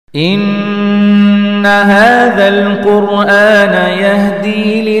إن هذا القرآن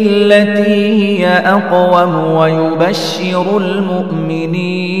يهدي للتي هي أقوم ويبشر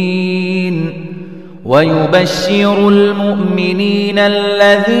المؤمنين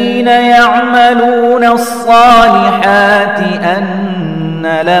الذين يعملون الصالحات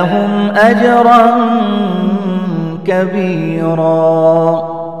أن لهم أجرا كبيرا.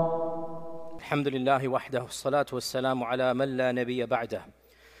 الحمد لله وحده والصلاة والسلام على من لا نبي بعده.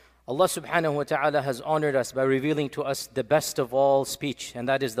 Allah subhanahu wa ta'ala has honored us by revealing to us the best of all speech, and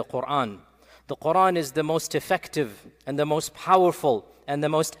that is the Quran. The Quran is the most effective and the most powerful and the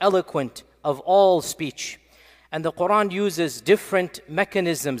most eloquent of all speech. And the Quran uses different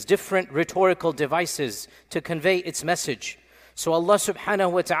mechanisms, different rhetorical devices to convey its message. So Allah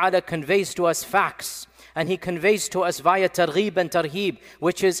subhanahu wa ta'ala conveys to us facts, and He conveys to us via targhib and tarheeb,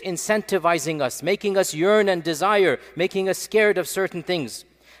 which is incentivizing us, making us yearn and desire, making us scared of certain things.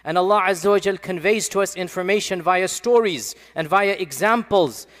 And Allah Azza wa Jal conveys to us information via stories and via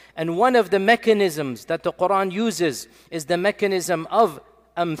examples. And one of the mechanisms that the Quran uses is the mechanism of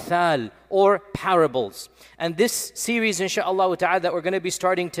amthal, or parables. And this series, inshaAllah ta'ala, that we're going to be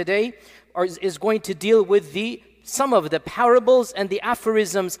starting today is going to deal with some of the parables and the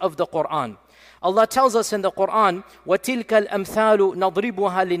aphorisms of the Quran. Allah tells us in the Quran, وَتِلْكَ الْأَمْثَالُ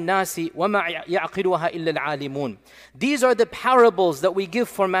نَضْرِبُهَا لِلنَّاسِ وَمَا يَعْقِلُهَا إِلَّا الْعَالِمُونَ. These are the parables that we give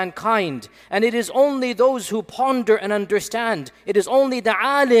for mankind, and it is only those who ponder and understand. It is only the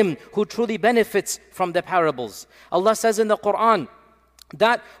alim who truly benefits from the parables. Allah says in the Quran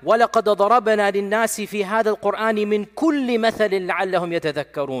that وَلَقَدْ ضَرَبْنَا لِلنَّاسِ فِي هَذَا الْقُرْآنِ مِنْ كُلِّ مَثَلٍ لَعَلَّهُمْ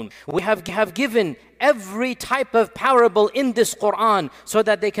يَتَذَكَّرُونَ. We have given every type of parable in this Quran so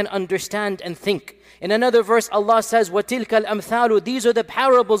that they can understand and think. In another verse, Allah says, وَتِلْكَ الْأَمْثَالُ. These are the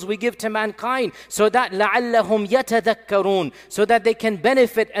parables we give to mankind so that لَعَلَّهُمْ يَتَذَكَّرُونَ, so that they can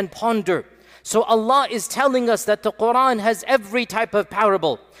benefit and ponder. So Allah is telling us that the Quran has every type of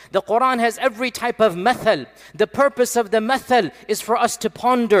parable. The Quran has every type of mathal. The purpose of the mathal is for us to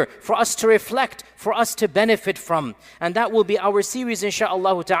ponder, for us to reflect, for us to benefit from. And that will be our series,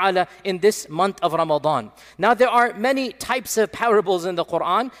 inshaAllah ta'ala, in this month of Ramadan. Now, there are many types of parables in the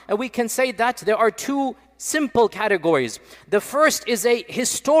Quran, and we can say that there are two simple categories. The first is a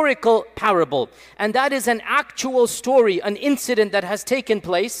historical parable, and that is an actual story, an incident that has taken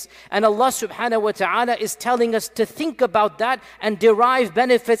place, and Allah subhanahu wa ta'ala is telling us to think about that and derive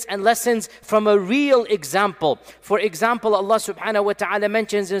benefits and lessons from a real example. For example, Allah subhanahu wa ta'ala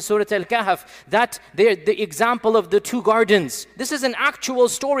mentions in Surah Al-Kahf that the example of the two gardens. This is an actual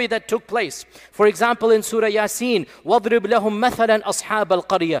story that took place. For example, in Surah Yasin, وَضْرِبْ لَهُمْ مَثَلًا أَصْحَابَ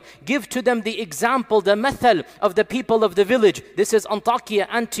الْقَرْيَةِ. Give to them the example, the of the people of the village. This is Antakya,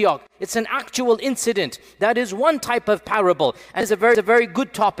 Antioch. It's an actual incident. That is one type of parable. And it's a very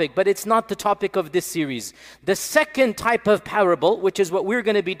good topic, but it's not the topic of this series. The second type of parable, which is what we're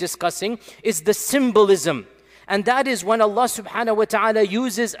going to be discussing, is the symbolism. And that is when Allah subhanahu wa ta'ala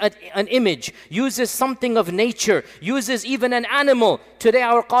uses an image, uses something of nature, uses even an animal. Today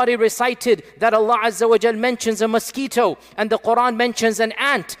our Qari recited that Allah Azza wa Jal mentions a mosquito, and the Quran mentions an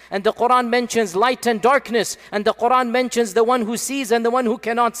ant, and the Quran mentions light and darkness, and the Quran mentions the one who sees and the one who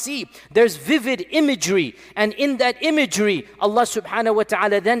cannot see. There's vivid imagery, and in that imagery, Allah subhanahu wa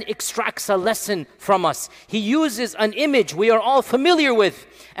ta'ala then extracts a lesson from us. He uses an image we are all familiar with,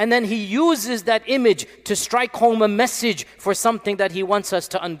 and then He uses that image to strike home a message for something that He wants us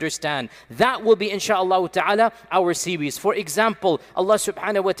to understand. That will be, inshaAllah ta'ala, our series. For example, Allah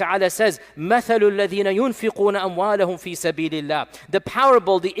subhanahu wa ta'ala says, مَثَلُ الَّذِينَ يُنْفِقُونَ أَمْوَالَهُمْ فِي سَبِيلِ اللَّهِ. The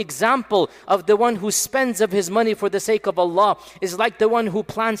parable, the example of the one who spends of his money for the sake of Allah is like the one who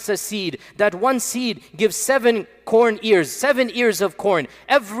plants a seed. That one seed gives 7 corn ears, 7 ears of corn.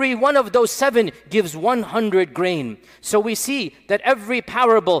 Every one of those 7 gives 100 grain. So we see that every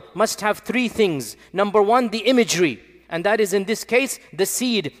parable must have 3 things. Number 1, the imagery. And that is in this case, the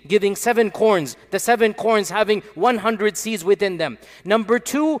seed giving 7 corns, the 7 corns having 100 seeds within them. Number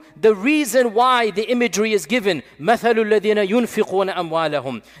 2, the reason why the imagery is given. مَثَلُ الَّذِينَ يُنْفِقُونَ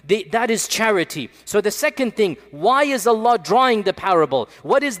أَمْوَالَهُمْ. That is charity. So the second thing, why is Allah drawing the parable?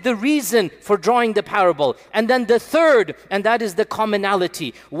 What is the reason for drawing the parable? And then the third, and that is the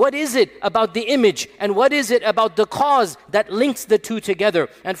commonality. What is it about the image, and what is it about the cause that links the two together?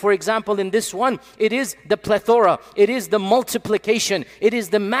 And for example, in this one, it is the plethora. It is the multiplication, it is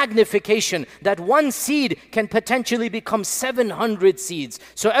the magnification, that one seed can potentially become 700 seeds.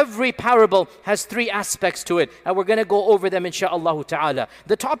 So every parable has 3 aspects to it, and we're going to go over them inshaAllah ta'ala.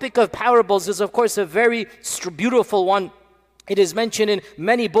 The topic of parables is of course a very beautiful one, It is mentioned in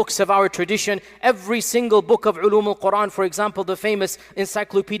many books of our tradition. Every single book of Ulum al-Quran, for example, the famous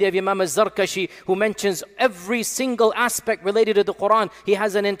Encyclopedia of Imam al-Zarkashi, who mentions every single aspect related to the Quran. He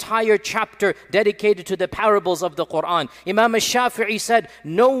has an entire chapter dedicated to the parables of the Quran. Imam al-Shafi'i said,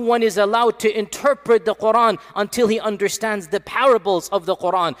 no one is allowed to interpret the Quran until he understands the parables of the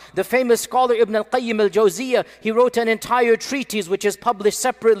Quran. The famous scholar Ibn al-Qayyim al-Jawziyah, he wrote an entire treatise which is published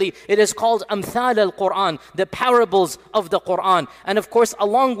separately. It is called Amthal al-Quran, the parables of the Quran. And of course,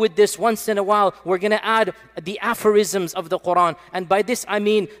 along with this, once in a while, we're going to add the aphorisms of the Quran. And by this, I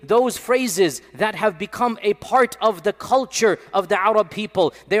mean those phrases that have become a part of the culture of the Arab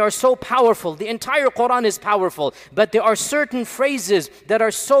people. They are so powerful. The entire Quran is powerful. But there are certain phrases that are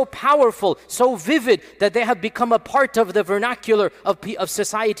so powerful, so vivid, that they have become a part of the vernacular of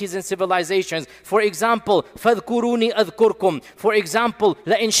societies and civilizations. For example, فَاذْكُرُونِي أَذْكُرْكُمْ. For example,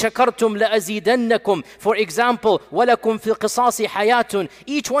 لَإِن شَكَرْتُمْ لَأَزِيدَنَّكُمْ. For example, وَلَكُمْ فِي الْقِصَاصِ حَيَاتٌ.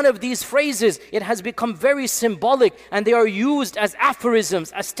 Each one of these phrases, it has become very symbolic, and they are used as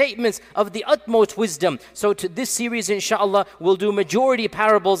aphorisms, as statements of the utmost wisdom. So to this series, inshallah, we'll do majority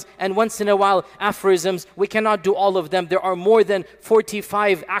parables and once in a while aphorisms. We cannot do all of them. There are more than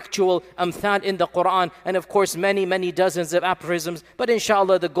 45 actual amthal in the Quran, and of course many dozens of aphorisms. But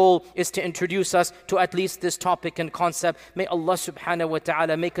inshallah, the goal is to introduce us to at least this topic and concept. May Allah subhanahu wa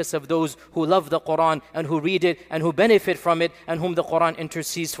ta'ala make us of those who love the Quran and who read it and who benefit from it, and whom the Quran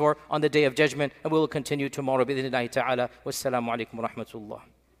intercedes for on the Day of Judgment. And we will continue tomorrow بإذن ta'ala. Wassalamu alaikum wa rahmatullah.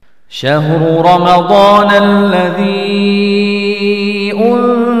 شهر رمضان الذي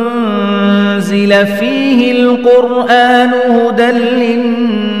أنزل فيه القرآن هدى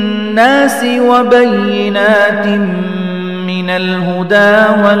للناس وبينات من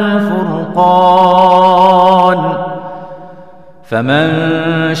الهدى والفرقان فمن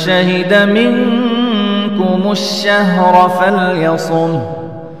شهد منكم الشهر فليصمه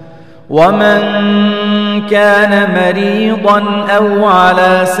ومن كان مريضا أو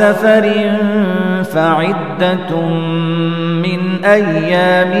على سفر فعدة من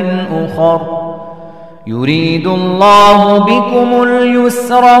أيام أخر يريد الله بكم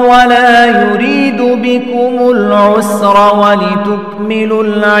اليسر ولا يريد بكم العسر ولتكملوا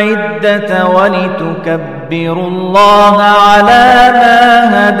العدة ولتكبروا الله على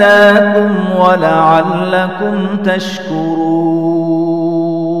ما هداكم ولعلكم تشكرون